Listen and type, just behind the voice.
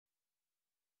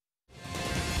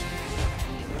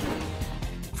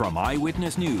From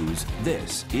Eyewitness News,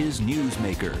 this is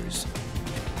Newsmakers.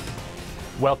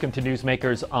 Welcome to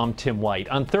Newsmakers. I'm Tim White.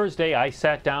 On Thursday, I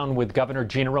sat down with Governor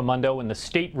Gina Raimondo in the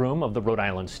stateroom of the Rhode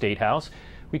Island State House.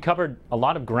 We covered a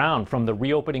lot of ground, from the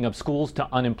reopening of schools to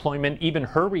unemployment, even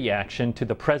her reaction to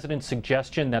the president's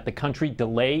suggestion that the country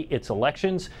delay its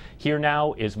elections. Here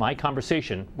now is my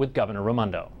conversation with Governor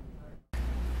Raimondo.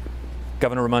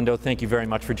 Governor Raimondo, thank you very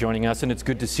much for joining us, and it's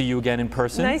good to see you again in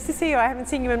person. Nice to see you. I haven't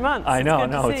seen you in months. I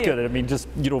know, it's good. I mean, just,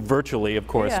 virtually, of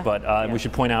course, yeah. But we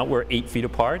should point out we're 8 feet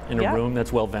apart in a room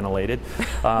that's well ventilated.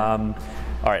 All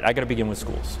right, I got to begin with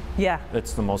schools. Yeah.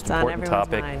 That's the most important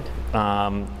topic.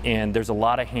 And there's a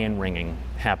lot of hand-wringing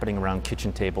happening around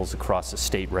kitchen tables across the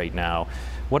state right now.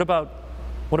 What about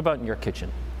in your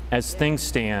kitchen? As things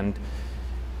stand,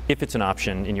 if it's an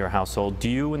option in your household, do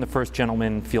you and the first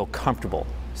gentleman feel comfortable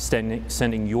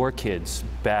sending your kids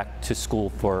back to school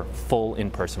for full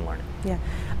in-person learning? Yeah,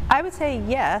 I would say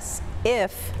yes,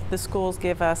 if the schools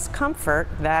give us comfort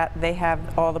that they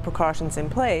have all the precautions in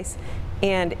place,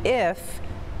 and if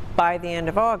by the end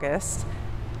of August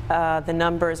the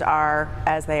numbers are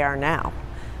as they are now.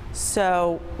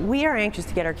 So we are anxious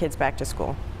to get our kids back to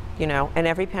school, and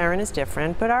every parent is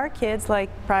different, but our kids, like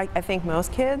I think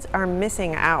most kids, are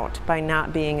missing out by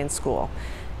not being in school.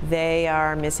 They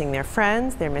are missing their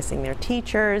friends, they're missing their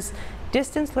teachers.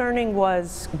 Distance learning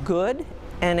was good,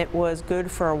 and it was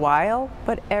good for a while,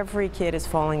 but every kid is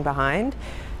falling behind.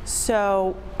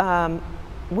 So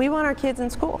we want our kids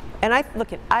in school. And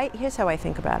here's how I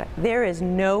think about it. There is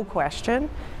no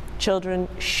question children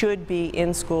should be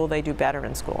in school, they do better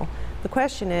in school. The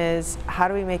question is, how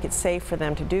do we make it safe for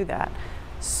them to do that?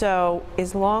 So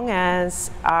as long as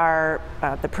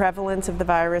the prevalence of the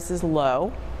virus is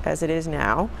low, as it is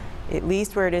now, at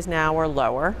least where it is now or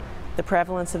lower, the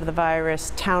prevalence of the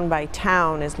virus town by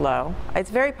town is low.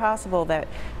 It's very possible that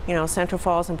Central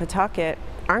Falls and Pawtucket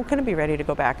aren't going to be ready to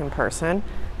go back in person,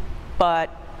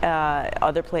 but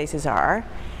other places are.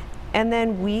 And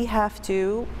then we have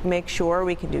to make sure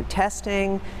we can do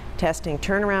testing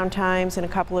turnaround times in a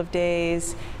couple of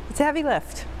days. It's a heavy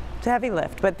lift. It's a heavy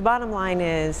lift. But the bottom line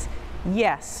is,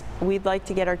 yes, we'd like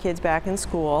to get our kids back in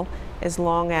school as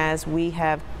long as we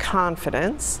have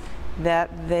confidence that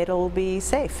it'll be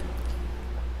safe.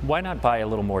 Why not buy a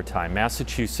little more time?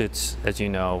 Massachusetts, as you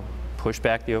know, pushed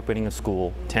back the opening of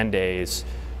school 10 days,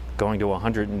 going to a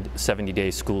 170-day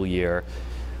school year.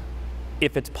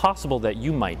 If it's possible that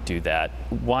you might do that,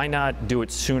 why not do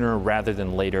it sooner rather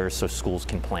than later so schools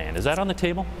can plan? Is that on the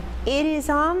table? It is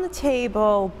on the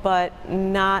table, but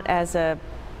not as a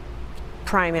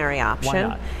primary option. Why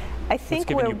not? I think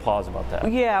what's giving you pause about that?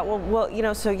 Yeah,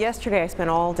 well, so yesterday I spent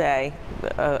all day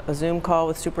a Zoom call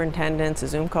with superintendents, a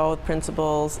Zoom call with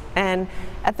principals, and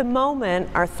at the moment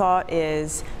our thought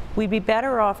is we'd be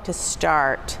better off to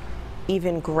start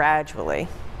even gradually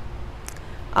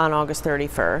on August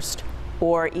 31st,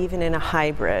 or even in a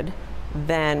hybrid,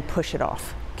 than push it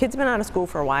off. Kids have been out of school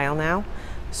for a while now,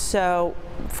 so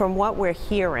from what we're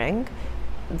hearing,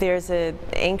 there's an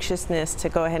anxiousness to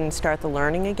go ahead and start the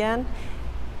learning again.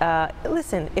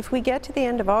 Listen, if we get to the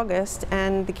end of August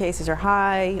and the cases are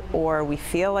high, or we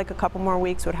feel like a couple more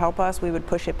weeks would help us, we would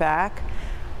push it back.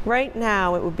 Right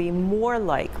now, it would be more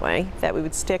likely that we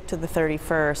would stick to the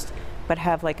 31st, but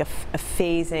have like a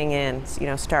phasing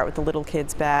in, start with the little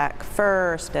kids back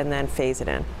first and then phase it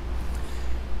in.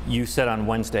 You said on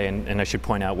Wednesday, and I should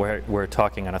point out we're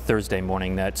talking on a Thursday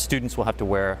morning, that students will have to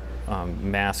wear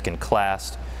mask in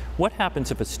class. What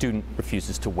happens if a student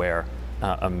refuses to wear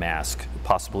a mask,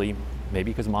 possibly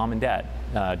maybe because mom and dad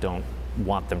don't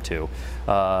want them to?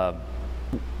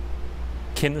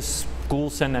 Can the school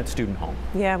send that student home?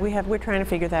 Yeah, we're trying to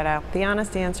figure that out. The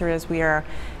honest answer is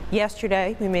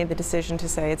yesterday we made the decision to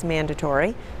say it's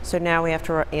mandatory, so now we have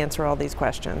to answer all these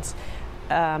questions.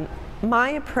 My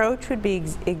approach would be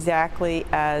exactly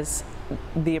as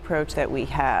the approach that we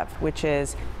have, which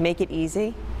is make it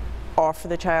easy, offer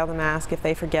the child a mask if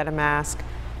they forget a mask.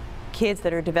 Kids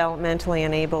that are developmentally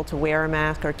unable to wear a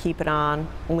mask or keep it on,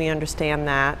 we understand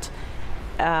that.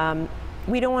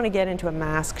 We don't want to get into a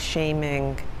mask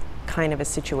shaming kind of a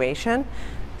situation.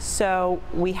 So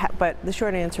but the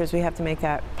short answer is we have to make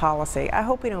that policy. I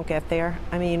hope we don't get there.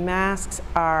 I mean, masks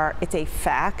it's a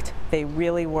fact. They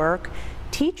really work.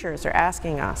 Teachers are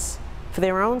asking us for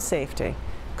their own safety,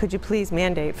 could you please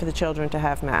mandate for the children to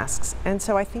have masks? And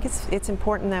so I think it's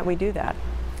important that we do that.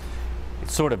 It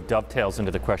sort of dovetails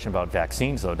into the question about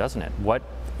vaccines, though, doesn't it?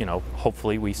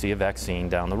 Hopefully we see a vaccine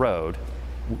down the road.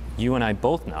 You and I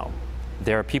both know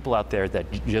there are people out there that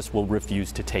just will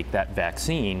refuse to take that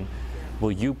vaccine.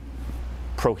 Will you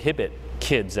prohibit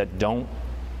kids that don't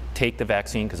take the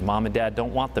vaccine because mom and dad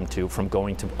don't want them to from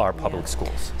going to our public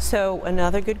schools? So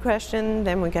another good question,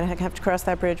 then we're going to have to cross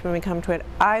that bridge when we come to it.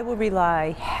 I will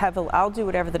rely heavily, I'll do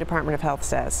whatever the Department of Health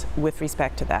says with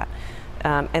respect to that.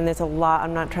 And there's a lot,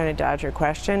 I'm not trying to dodge your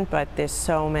question, but there's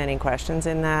so many questions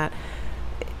in that.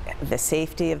 The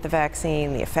safety of the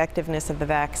vaccine, the effectiveness of the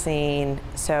vaccine.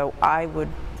 So I would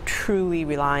truly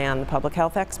rely on the public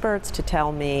health experts to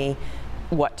tell me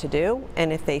what to do,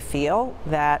 and if they feel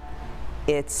that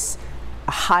it's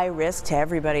a high risk to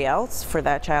everybody else for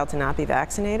that child to not be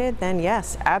vaccinated, then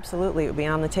yes, absolutely, it would be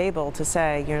on the table to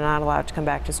say you're not allowed to come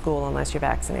back to school unless you're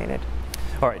vaccinated.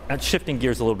 All right, shifting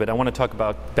gears a little bit, I want to talk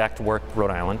about Back to Work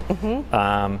Rhode Island.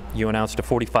 You announced a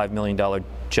 $45 million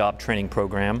job training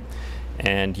program,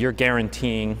 and you're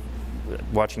guaranteeing,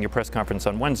 watching your press conference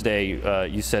on Wednesday,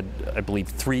 you said, I believe,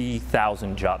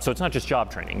 3,000 jobs. So it's not just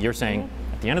job training. You're saying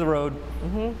at the end of the road,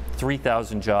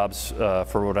 3,000 jobs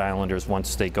for Rhode Islanders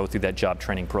once they go through that job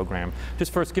training program.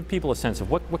 Just first, give people a sense of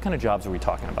what kind of jobs are we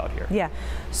talking about here? Yeah,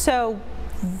 so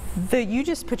you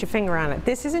just put your finger on it.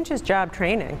 This isn't just job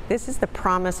training. This is the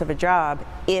promise of a job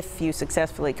if you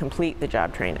successfully complete the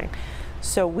job training.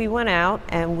 So we went out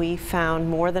and we found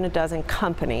more than a dozen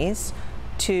companies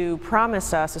to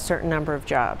promise us a certain number of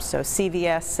jobs. So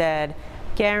CVS said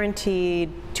guaranteed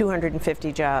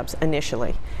 250 jobs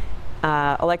initially.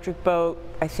 Electric Boat,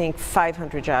 I think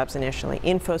 500 jobs initially.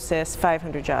 Infosys,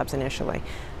 500 jobs initially.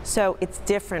 So it's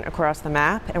different across the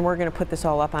map, and we're going to put this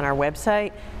all up on our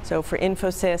website. So for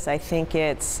Infosys, I think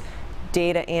it's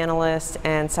data analyst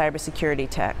and cybersecurity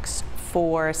techs.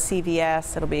 For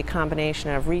CVS, it'll be a combination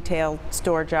of retail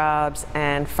store jobs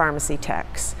and pharmacy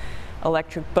techs.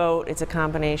 Electric Boat, it's a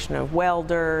combination of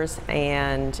welders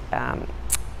and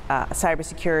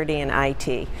cybersecurity and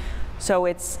IT. So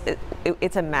it's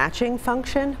a matching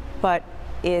function, but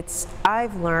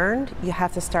I've learned you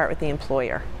have to start with the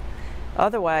employer.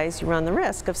 Otherwise, you run the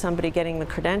risk of somebody getting the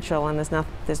credential and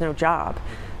there's no job.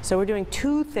 So we're doing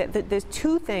there's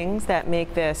two things that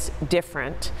make this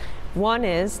different. One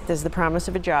is there's the promise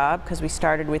of a job, because we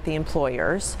started with the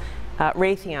employers.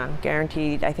 Raytheon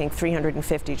guaranteed, I think,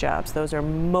 350 jobs. Those are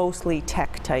mostly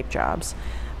tech type jobs.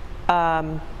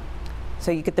 So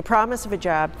you get the promise of a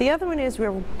job. The other one is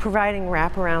we're providing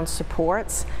wraparound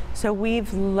supports. So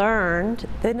we've learned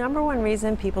the number one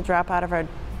reason people drop out of our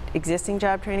existing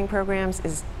job training programs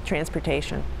is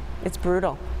transportation. It's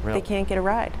brutal. Really? They can't get a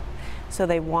ride. So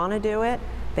they want to do it.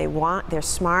 They're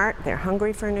smart, they're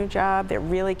hungry for a new job, they're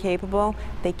really capable.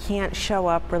 They can't show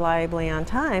up reliably on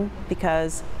time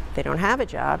because they don't have a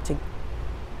job to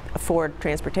afford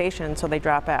transportation, so they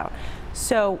drop out.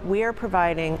 So we are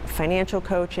providing financial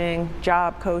coaching,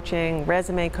 job coaching,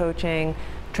 resume coaching,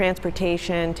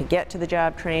 transportation to get to the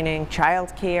job training,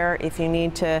 child care if you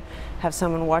need to have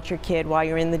someone watch your kid while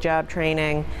you're in the job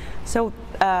training. So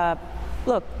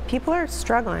look, people are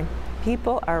struggling.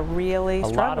 People are really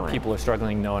struggling. A lot of people are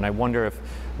struggling, no, and I wonder if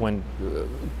when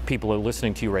people are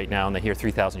listening to you right now and they hear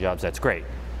 3,000 jobs, that's great.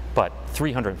 But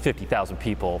 350,000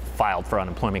 people filed for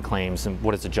unemployment claims, and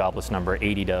what is the jobless number?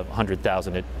 80 to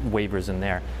 100,000 waivers in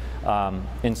there.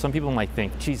 And some people might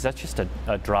think, geez, that's just a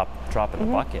drop in the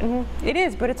bucket. It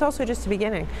is, but it's also just the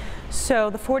beginning. So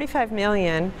the 45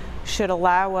 million should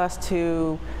allow us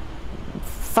to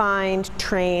find,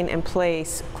 train, and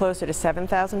place closer to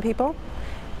 7,000 people.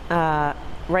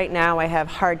 Right now I have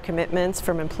hard commitments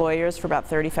from employers for about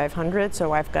 3,500,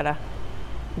 so I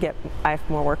have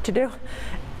more work to do.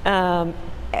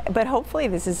 But hopefully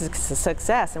this is a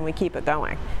success and we keep it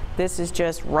going. This is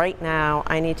just right now,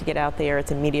 I need to get out there,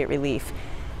 it's immediate relief.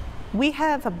 We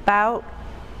have about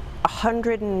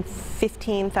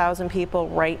 115,000 people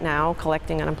right now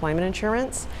collecting unemployment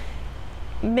insurance.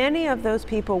 Many of those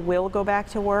people will go back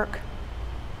to work.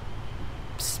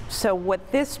 So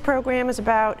what this program is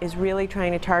about is really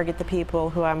trying to target the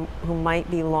people who might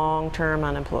be long-term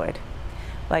unemployed,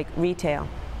 like retail.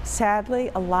 Sadly,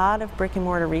 a lot of brick and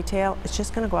mortar retail is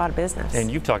just going to go out of business.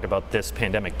 And you've talked about this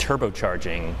pandemic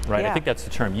turbocharging, right? Yeah. I think that's the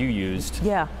term you used.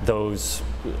 Yeah. Those.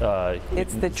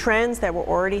 It's the trends that were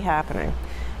already happening.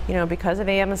 You know, because of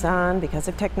Amazon, because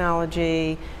of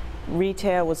technology,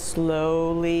 retail was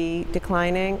slowly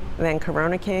declining. Then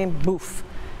Corona came, boof,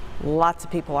 lots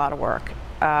of people out of work.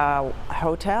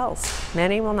 Hotels,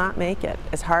 many will not make it.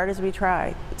 As hard as we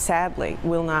try, sadly,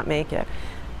 will not make it.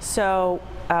 So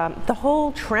the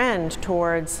whole trend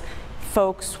towards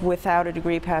folks without a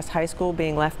degree past high school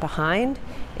being left behind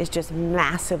is just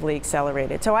massively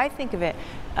accelerated. So I think of it,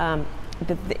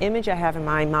 the image I have in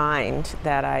my mind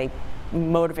that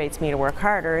motivates me to work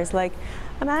harder is like,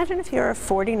 imagine if you're a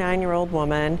 49-year-old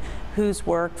woman who's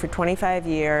worked for 25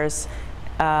 years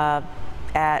at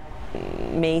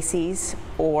Macy's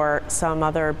or some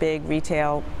other big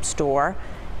retail store,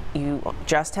 you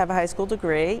just have a high school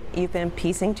degree, you've been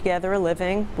piecing together a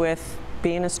living with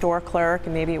being a store clerk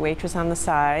and maybe a waitress on the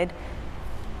side.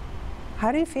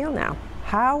 How do you feel now?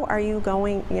 How are you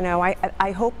going, you know,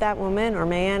 I hope that woman or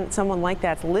man, someone like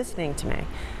that's listening to me.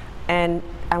 And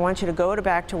I want you to go to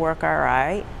Back to Work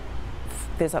RI.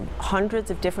 There's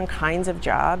hundreds of different kinds of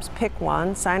jobs. Pick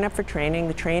one, sign up for training.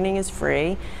 The training is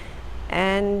free.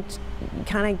 And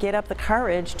kind of get up the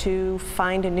courage to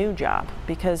find a new job,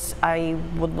 because I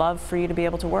would love for you to be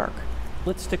able to work.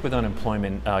 Let's stick with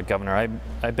unemployment, Governor.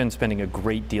 I've been spending a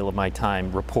great deal of my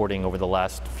time reporting over the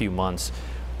last few months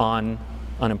on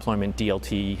unemployment,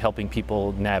 DLT, helping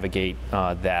people navigate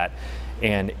that.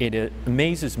 And it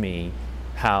amazes me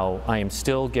how I am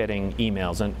still getting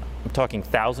emails, and I'm talking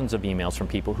thousands of emails from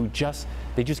people who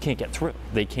they just can't get through.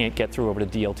 They can't get through over to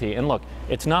DLT. And look,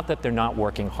 it's not that they're not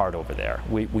working hard over there.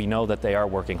 We know that they are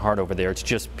working hard over there. It's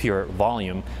just pure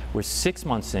volume. We're 6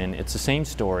 months in, it's the same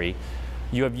story.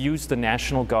 You have used the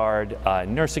National Guard,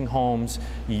 nursing homes,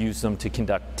 you use them to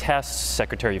conduct tests.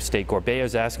 Secretary of State Gorbea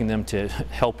is asking them to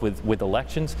help with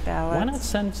elections. Ballots. Why not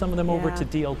send some of them over to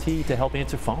DLT to help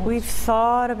answer phones? We've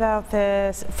thought about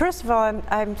this. First of all,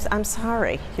 I'm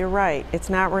sorry. You're right. It's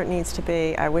not where it needs to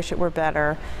be. I wish it were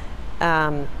better.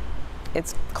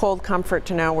 It's cold comfort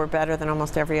to know we're better than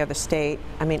almost every other state.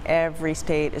 I mean, every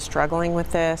state is struggling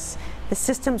with this. The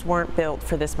systems weren't built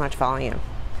for this much volume.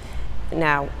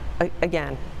 Now,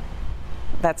 again,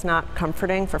 that's not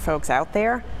comforting for folks out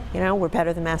there. You know, we're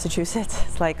better than Massachusetts.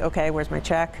 It's like, okay, where's my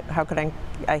check? How could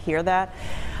I hear that?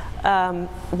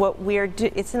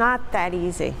 It's not that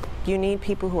easy. You need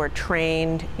people who are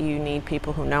trained. You need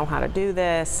people who know how to do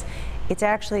this. It's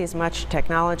actually as much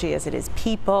technology as it is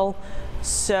people.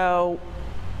 So,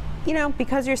 you know,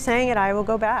 because you're saying it, I will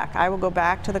go back. I will go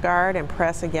back to the Guard and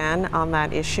press again on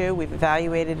that issue. We've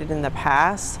evaluated it in the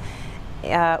past.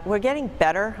 We're getting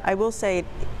better. I will say,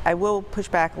 I will push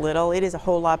back a little. It is a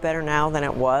whole lot better now than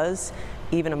it was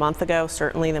even a month ago,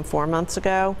 certainly than 4 months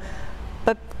ago.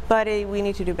 But we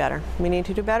need to do better. We need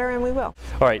to do better, and we will.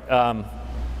 All right. I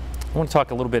want to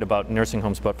talk a little bit about nursing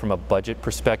homes, but from a budget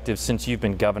perspective. Since you've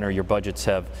been governor, your budgets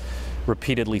have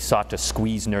repeatedly sought to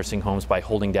squeeze nursing homes by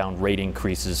holding down rate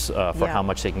increases for how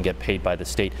much they can get paid by the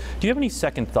state. Do you have any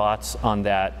second thoughts on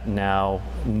that now,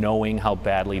 knowing how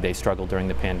badly they struggled during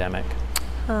the pandemic?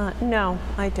 No,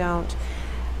 I don't.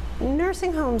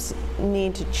 Nursing homes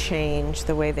need to change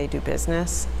the way they do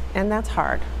business, and that's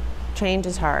hard. Change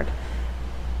is hard.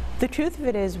 The truth of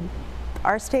it is,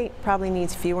 our state probably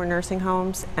needs fewer nursing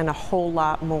homes and a whole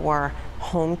lot more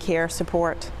home care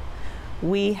support.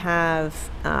 We have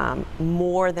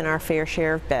more than our fair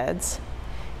share of beds.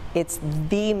 It's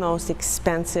the most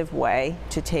expensive way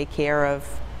to take care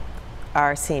of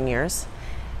our seniors.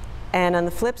 And on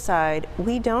the flip side,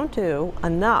 we don't do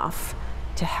enough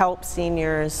to help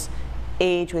seniors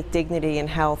age with dignity and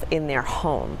health in their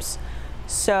homes.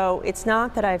 So it's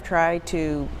not that I've tried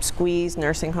to squeeze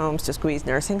nursing homes to squeeze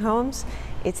nursing homes.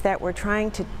 It's that we're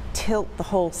trying to tilt the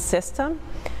whole system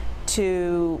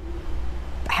to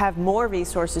have more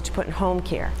resources to put in home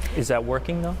care. Is that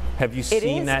working though? Have you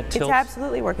seen that tilt? It's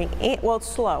absolutely working. Well, it's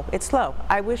slow. It's slow.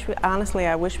 Honestly,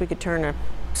 I wish we could turn a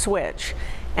switch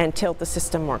and tilt the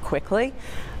system more quickly.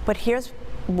 But here's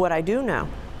what I do know.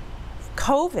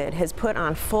 COVID has put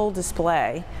on full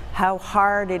display how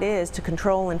hard it is to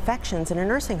control infections in a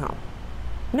nursing home.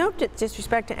 No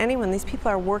disrespect to anyone, these people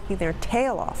are working their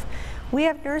tail off. We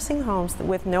have nursing homes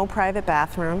with no private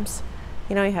bathrooms.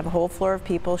 You know, you have a whole floor of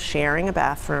people sharing a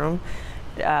bathroom.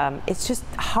 It's just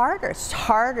harder. It's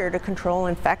harder to control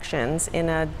infections in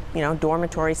a,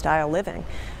 dormitory style living.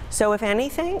 So if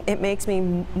anything, it makes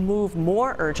me move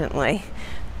more urgently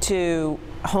to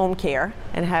home care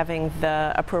and having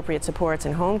the appropriate supports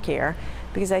in home care,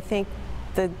 because I think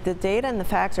the data and the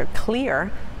facts are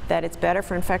clear that it's better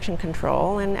for infection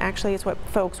control, and actually it's what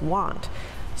folks want.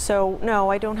 So no,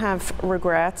 I don't have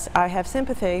regrets. I have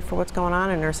sympathy for what's going on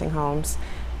in nursing homes,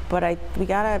 but we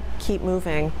gotta keep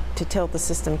moving to tilt the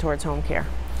system towards home care.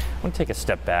 I want to take a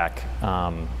step back.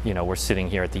 We're sitting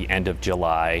here at the end of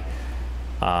July.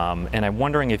 And I'm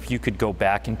wondering if you could go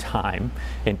back in time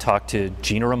and talk to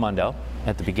Gina Raimondo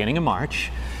at the beginning of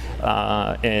March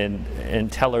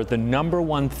and tell her the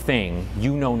 #1 thing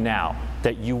you know now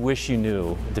that you wish you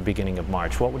knew at the beginning of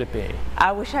March. What would it be?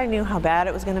 I wish I knew how bad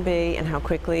it was going to be and how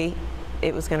quickly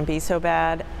it was going to be so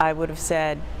bad. I would have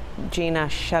said, Gina,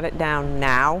 shut it down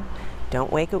now.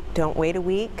 Don't wait a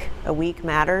week. A week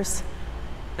matters.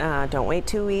 Don't wait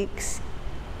 2 weeks.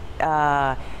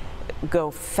 Go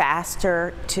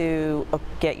faster to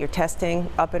get your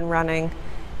testing up and running.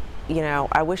 you know,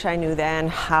 I wish I knew then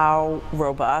how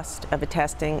robust of a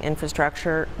testing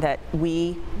infrastructure that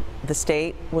we, the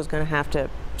state, was going to have to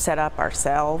set up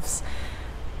ourselves.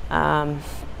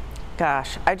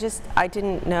 Gosh, I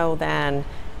didn't know then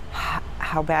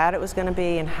how bad it was going to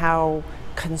be and how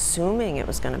consuming it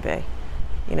was going to be.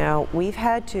 You know, we've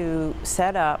had to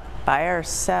set up by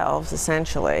ourselves,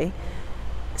 essentially,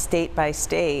 state by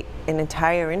state, an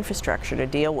entire infrastructure to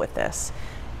deal with this.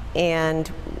 And,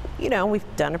 you know, we've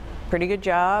done a pretty good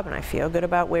job, and I feel good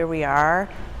about where we are.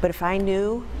 But if I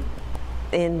knew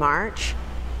in March,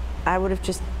 I would have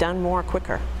just done more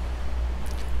quicker.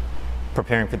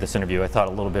 Preparing for this interview, I thought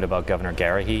a little bit about Governor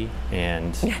Garrahy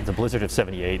and the blizzard of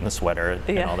 '78 and the sweater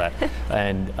and all that.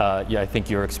 And yeah, I think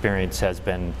your experience has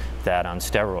been that on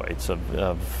steroids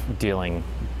of dealing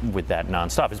with that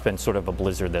nonstop. It's been sort of a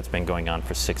blizzard that's been going on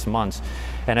for 6 months.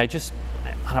 And I just,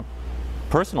 on a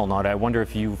personal note, I wonder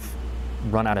if you've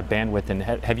run out of bandwidth, and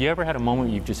have you ever had a moment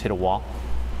where you've just hit a wall?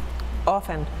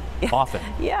 Often. Often?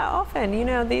 Yeah, often. You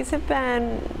know, these have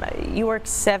been, you work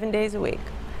 7 days a week.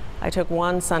 I took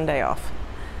one Sunday off.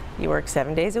 You work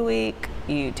 7 days a week,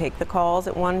 you take the calls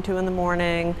at 1, 2 in the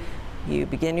morning, you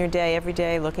begin your day every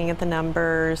day looking at the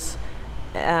numbers.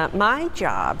 My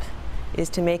job is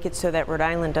to make it so that Rhode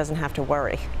Island doesn't have to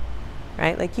worry,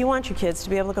 right? Like, you want your kids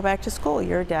to be able to go back to school.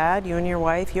 You're a dad, you and your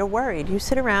wife, you're worried. You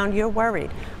sit around, you're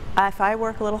worried. If I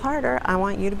work a little harder, I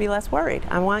want you to be less worried.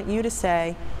 I want you to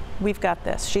say, we've got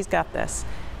this, she's got this.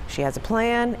 She has a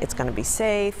plan, it's going to be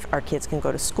safe, our kids can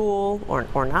go to school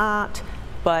or not.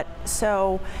 But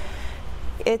so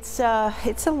it's a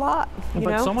lot.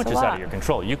 But so much is out of your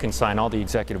control. You can sign all the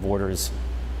executive orders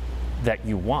that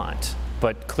you want,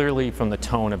 but clearly from the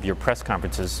tone of your press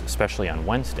conferences, especially on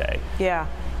Wednesday,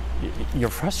 you're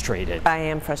frustrated. I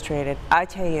am frustrated. I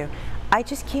tell you, I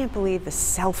just can't believe the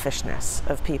selfishness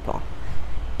of people.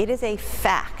 It is a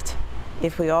fact.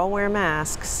 If we all wear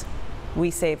masks,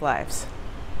 we save lives.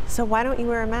 So why don't you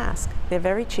wear a mask? They're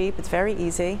very cheap, it's very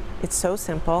easy, it's so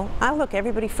simple. Look,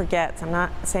 everybody forgets, I'm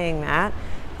not saying that,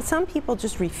 but some people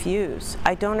just refuse.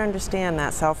 I don't understand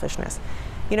that selfishness.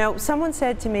 You know, someone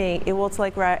said to me, it's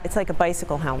like a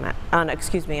bicycle helmet, on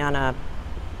a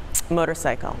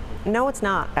motorcycle. No, it's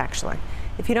not, actually.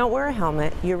 If you don't wear a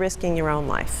helmet, you're risking your own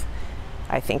life.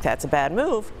 I think that's a bad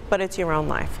move, but it's your own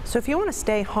life. So if you want to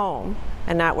stay home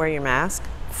and not wear your mask,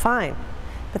 fine.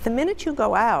 But the minute you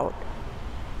go out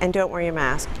and don't wear your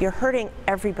mask, you're hurting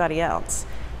everybody else.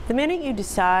 The minute you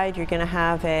decide you're going to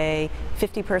have a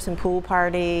 50-person pool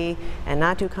party and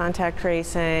not do contact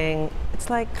tracing, it's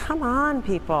like, come on,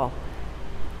 people.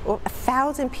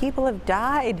 1,000 people have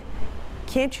died.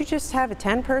 Can't you just have a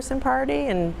 10-person party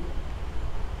and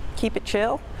keep it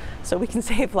chill so we can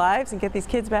save lives and get these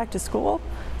kids back to school?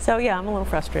 So yeah, I'm a little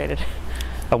frustrated.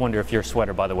 I wonder if your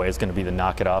sweater, by the way, is going to be the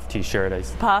Knock It Off t-shirt.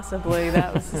 Possibly.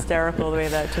 That was hysterical the way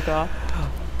that took off.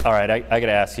 All right, I got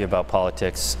to ask you about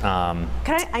politics.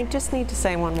 I just need to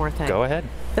say one more thing. Go ahead.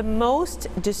 The most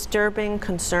disturbing,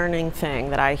 concerning thing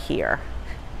that I hear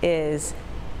is,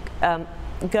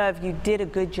 Gov, you did a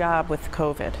good job with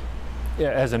COVID. Yeah,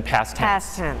 as in past tense.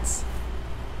 Past tense.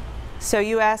 So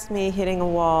you asked me hitting a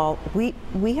wall. We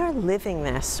are living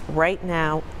this right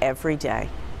now every day.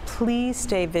 Please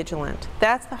stay vigilant.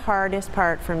 That's the hardest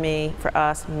part for me, for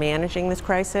us, managing this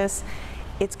crisis.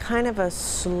 It's kind of a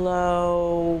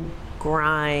slow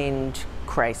grind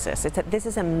crisis. This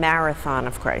is a marathon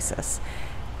of crisis.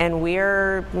 And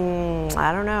we're,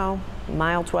 I don't know,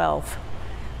 mile 12.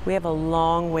 We have a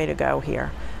long way to go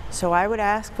here. So I would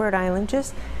ask Rhode Island,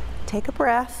 just take a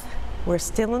breath. We're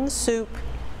still in the soup.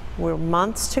 We're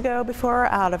months to go before we're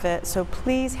out of it. So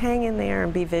please hang in there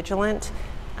and be vigilant.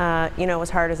 You know,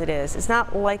 as hard as it is. It's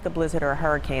not like a blizzard or a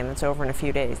hurricane that's over in a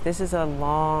few days. This is a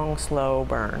long, slow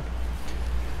burn.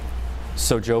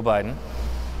 So Joe Biden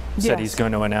said he's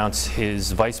going to announce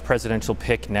his vice presidential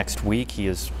pick next week. He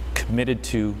is committed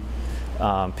to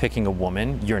picking a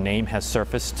woman. Your name has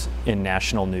surfaced in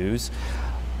national news.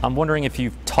 I'm wondering if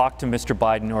you've talked to Mr.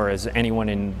 Biden, or has anyone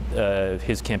in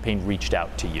his campaign reached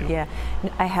out to you? Yeah,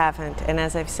 I haven't. And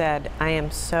as I've said, I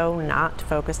am so not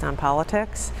focused on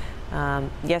politics.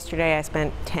 Yesterday I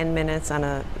spent 10 minutes on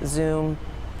a Zoom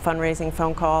fundraising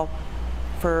phone call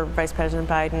for Vice President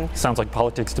Biden. Sounds like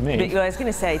politics to me. But, I was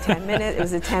going to say 10 minutes. It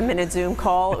was a 10-minute Zoom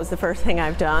call. It was the first thing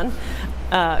I've done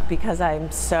because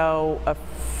I'm so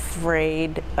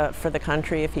afraid for the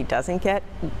country if he doesn't get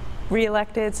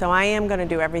reelected. So I am going to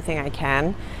do everything I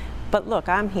can. But look,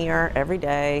 I'm here every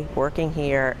day, working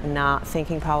here, not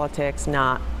thinking politics,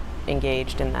 not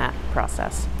engaged in that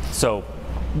process. So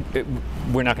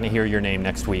we're not going to hear your name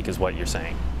next week, is what you're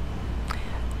saying?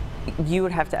 You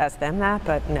would have to ask them that,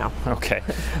 but no. Okay.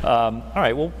 All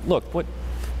right. Well, look,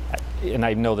 and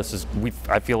I know this is,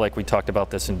 I feel like we talked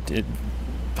about this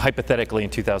hypothetically in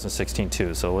 2016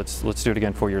 too, so let's do it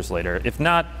again 4 years later. If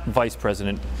not vice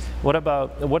president, what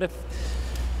if,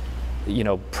 you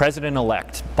know,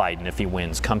 President-elect Biden, if he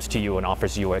wins, comes to you and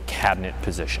offers you a cabinet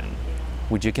position?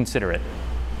 Would you consider it?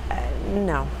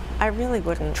 No, I really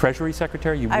wouldn't. Treasury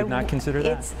Secretary, you would not consider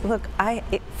that? Look,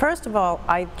 first of all,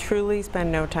 I truly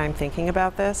spend no time thinking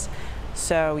about this,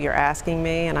 so you're asking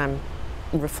me and I'm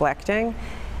reflecting.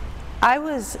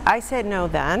 I said no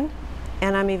then,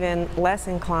 and I'm even less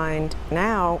inclined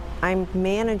now. I'm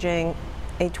managing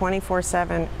a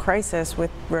 24/7 crisis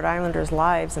with Rhode Islanders'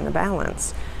 lives in the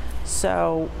balance.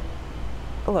 So,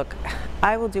 look,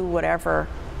 I will do whatever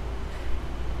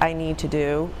I need to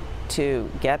do to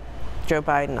get Joe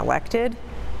Biden elected.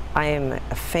 I am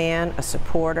a fan, a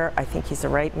supporter. I think he's the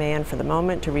right man for the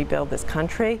moment to rebuild this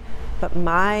country. But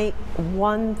my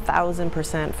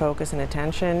 1,000% focus and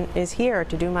attention is here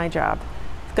to do my job.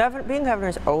 Being governor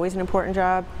is always an important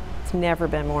job. It's never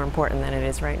been more important than it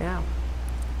is right now.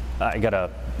 I got a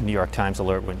New York Times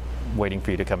alert waiting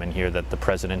for you to come in here that the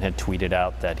president had tweeted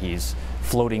out that he's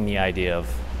floating the idea of...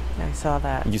 I saw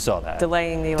that. You saw that.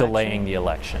 Delaying the election. Delaying the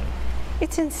election.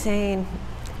 It's insane.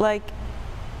 Like,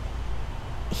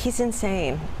 he's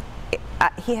insane.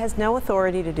 He has no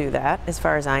authority to do that, as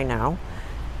far as I know.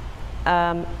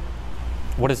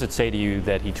 What does it say to you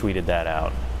that he tweeted that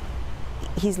out?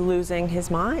 He's losing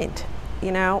his mind.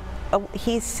 You know,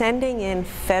 he's sending in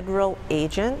federal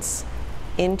agents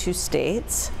into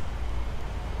states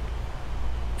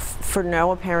for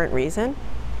no apparent reason.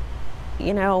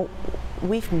 You know,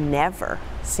 we've never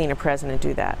seen a president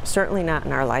do that, certainly not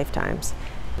in our lifetimes.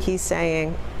 He's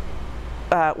saying,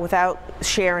 without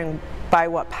sharing by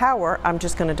what power, I'm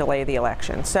just going to delay the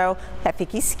election. So I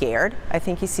think he's scared. I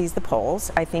think he sees the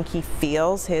polls. I think he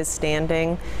feels his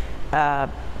standing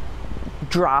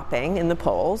dropping in the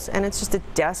polls, and it's just a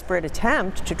desperate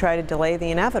attempt to try to delay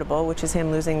the inevitable, which is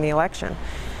him losing the election.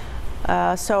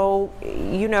 So,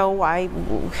 you know, I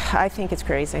think it's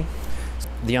crazy.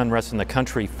 The unrest in the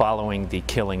country following the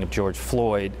killing of George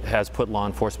Floyd has put law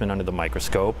enforcement under the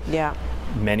microscope. Yeah.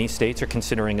 Many states are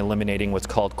considering eliminating what's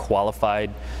called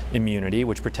qualified immunity,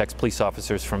 which protects police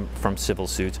officers from civil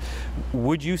suits.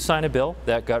 Would you sign a bill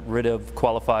that got rid of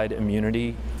qualified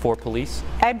immunity for police?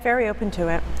 I'm very open to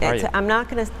it. I'm not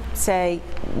going to say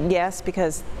yes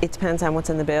because it depends on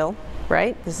what's in the bill,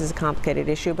 right? This is a complicated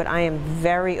issue, but I am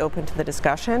very open to the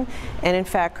discussion. And in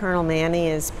fact, Colonel Manny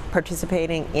is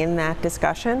participating in that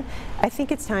discussion. I think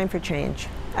it's time for change.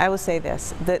 I will say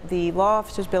this, that the Law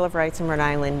Officers' Bill of Rights in Rhode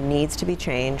Island needs to be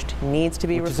changed, needs to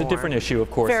be reformed. Which is a different issue, of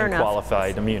course, than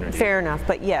qualified immunity. Fair enough,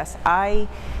 but yes, I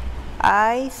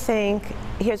think,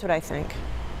 here's what I think.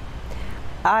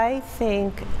 I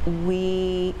think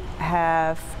we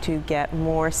have to get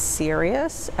more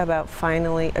serious about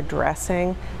finally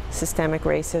addressing systemic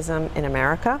racism in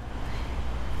America,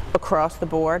 across the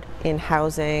board, in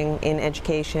housing, in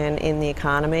education, in the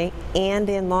economy, and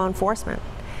in law enforcement.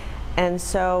 And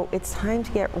so it's time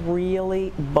to get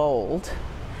really bold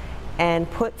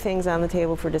and put things on the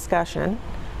table for discussion,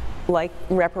 like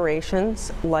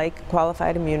reparations, like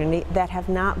qualified immunity, that have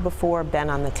not before been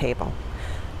on the table.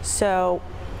 So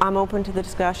I'm open to the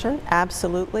discussion,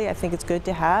 absolutely. I think it's good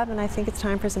to have, and I think it's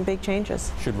time for some big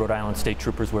changes. Should Rhode Island state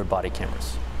troopers wear body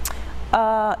cameras?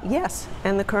 Yes,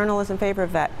 and the colonel is in favor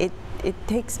of that. It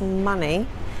takes money.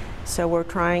 So we're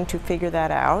trying to figure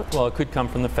that out. Well, it could come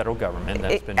from the federal government.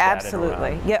 That's been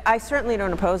absolutely. Yeah, I certainly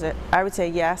don't oppose it. I would say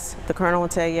yes. The colonel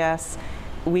would say yes.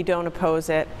 We don't oppose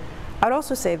it. I'd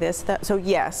also say this, so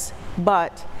yes,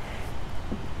 but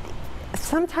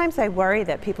sometimes I worry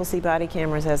that people see body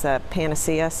cameras as a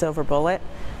panacea, silver bullet.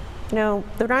 You know,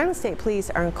 the Rhode Island State Police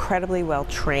are incredibly well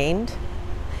trained.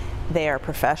 They are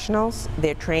professionals.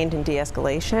 They're trained in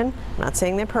de-escalation. I'm not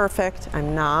saying they're perfect.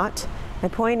 I'm not. My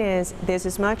point is, there's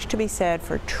as much to be said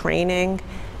for training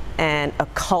and a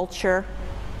culture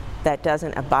that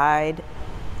doesn't abide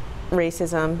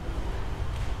racism.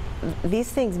 These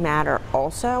things matter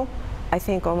also, I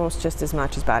think, almost just as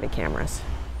much as body cameras.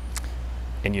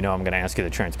 And you know, I'm going to ask you the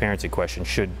transparency question.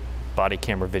 Should body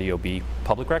camera video be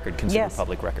public record, considered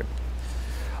public record?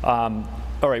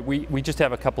 All right, we just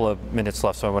have a couple of minutes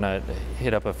left, so I want to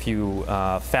hit up a few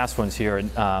fast ones here.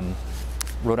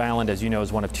 Rhode Island, as you know,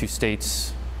 is one of two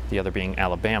states, the other being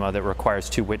Alabama, that requires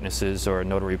 2 witnesses or a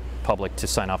notary public to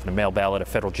sign off on a mail ballot. A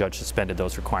federal judge suspended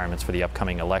those requirements for the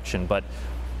upcoming election. But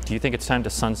do you think it's time to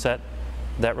sunset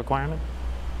that requirement?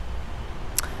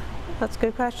 That's a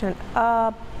good question.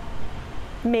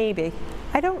 Maybe.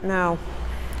 I don't know.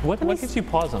 What gives you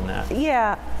pause on that?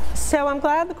 Yeah, so I'm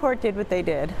glad the court did what they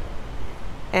did.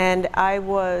 And I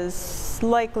was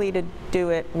likely to do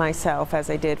it myself, as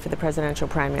I did for the presidential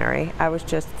primary. I was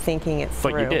just thinking it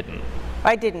through. But you didn't.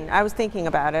 I didn't. I was thinking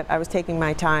about it. I was taking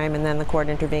my time, and then the court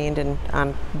intervened, and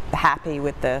I'm happy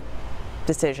with the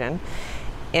decision.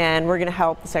 And we're going to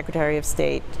help the Secretary of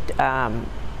State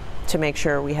to make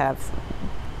sure we have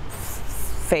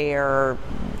fair,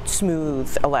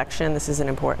 smooth election. This is an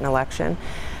important election.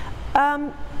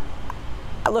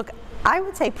 Look, I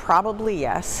would say probably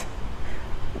yes.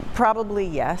 Probably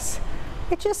yes.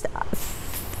 I just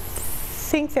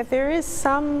think that there is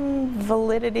some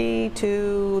validity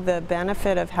to the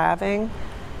benefit of having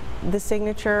the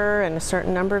signature and a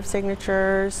certain number of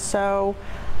signatures. So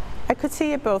I could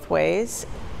see it both ways.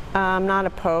 I'm not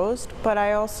opposed, but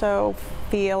I also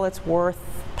feel it's worth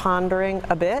pondering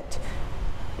a bit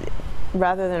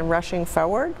rather than rushing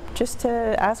forward, just to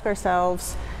ask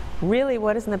ourselves, really,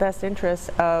 what is in the best interest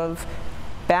of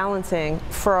balancing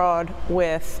fraud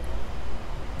with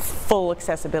full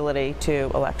accessibility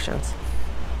to elections.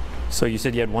 So you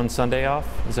said you had one Sunday off?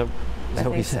 Is that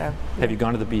what you said? So. Have you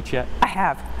gone to the beach yet? I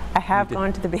have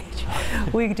gone to the beach.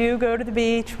 We do go to the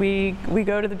beach. We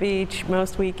go to the beach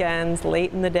most weekends,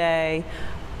 late in the day.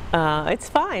 It's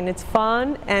fine. It's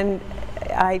fun, and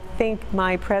I think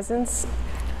my presence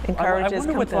encourages compliance. I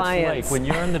wonder what that's like when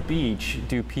you're on the beach.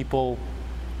 Do people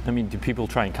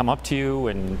try and come up to you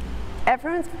and?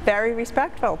 Everyone's very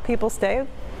respectful. People stay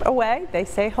away. They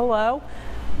say hello.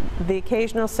 The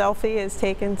occasional selfie is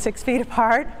taken 6 feet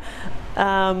apart.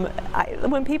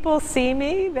 When people see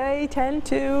me, they tend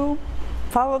to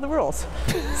follow the rules.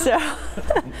 So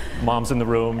Mom's in the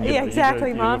room. Yeah,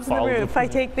 exactly. Mom's in the room. If I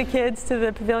take the kids to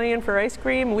the pavilion for ice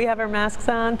cream, we have our masks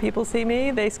on. People see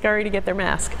me, they scurry to get their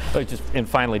mask. And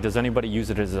finally, does anybody use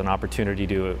it as an opportunity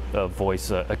to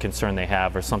voice a concern they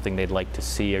have or something they'd like to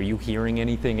see? Are you hearing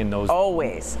anything in those?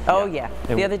 Always. Oh yeah.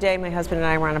 The other day, my husband and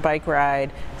I were on a bike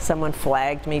ride. Someone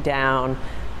flagged me down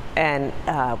and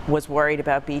was worried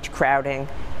about beach crowding.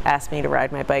 Asked me to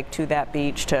ride my bike to that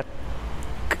beach to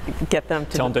get them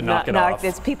to, tell them to knock it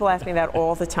off. People ask me that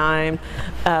all the time.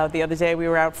 The other day we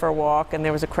were out for a walk and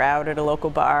there was a crowd at a local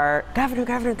bar.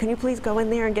 Governor, can you please go in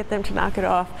there and get them to knock it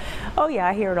off? Oh yeah,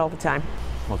 I hear it all the time.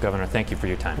 Well, Governor, thank you for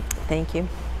your time. Thank you.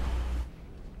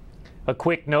 A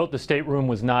quick note, the stateroom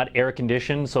was not air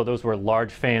conditioned, so those were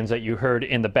large fans that you heard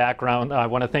in the background. I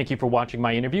want to thank you for watching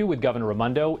my interview with Governor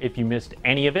Raimondo. If you missed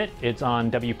any of it, it's on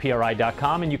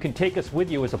WPRI.com, and you can take us with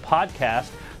you as a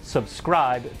podcast.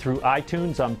 Subscribe through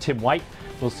iTunes. I'm Tim White.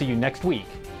 We'll see you next week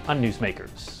on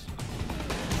Newsmakers.